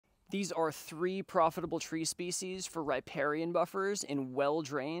These are 3 profitable tree species for riparian buffers in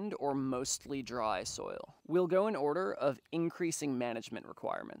well-drained or mostly dry soil. We'll go in order of increasing management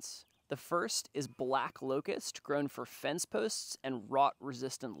requirements. The first is black locust, grown for fence posts and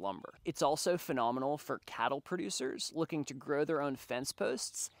rot-resistant lumber. It's also phenomenal for cattle producers looking to grow their own fence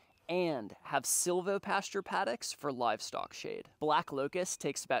posts and have silvopasture paddocks for livestock shade. Black locust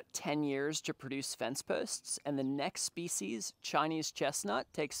takes about 10 years to produce fence posts, and the next species, Chinese chestnut,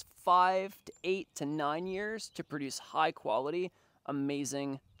 takes 5 to 8 to 9 years to produce high quality,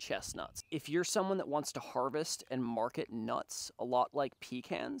 amazing chestnuts. If you're someone that wants to harvest and market nuts, a lot like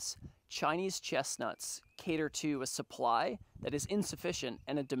pecans, Chinese chestnuts cater to a supply that is insufficient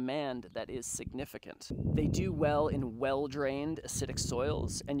and a demand that is significant. They do well in well-drained acidic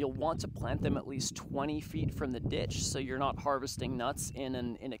soils, and you'll want to plant them at least 20 feet from the ditch so you're not harvesting nuts in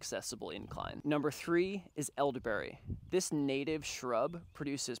an inaccessible incline. Number 3 is elderberry. This native shrub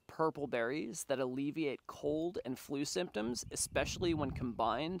produces purple berries that alleviate cold and flu symptoms, especially when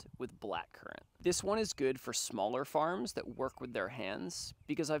combined with blackcurrant. This one is good for smaller farms that work with their hands,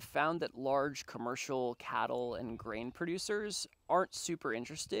 because I've found that large commercial cattle and grain producers aren't super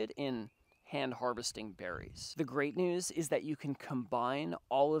interested in hand harvesting berries. The great news is that you can combine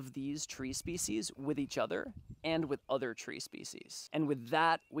all of these tree species with each other and with other tree species. And with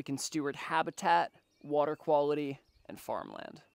that, we can steward habitat, water quality, and farmland.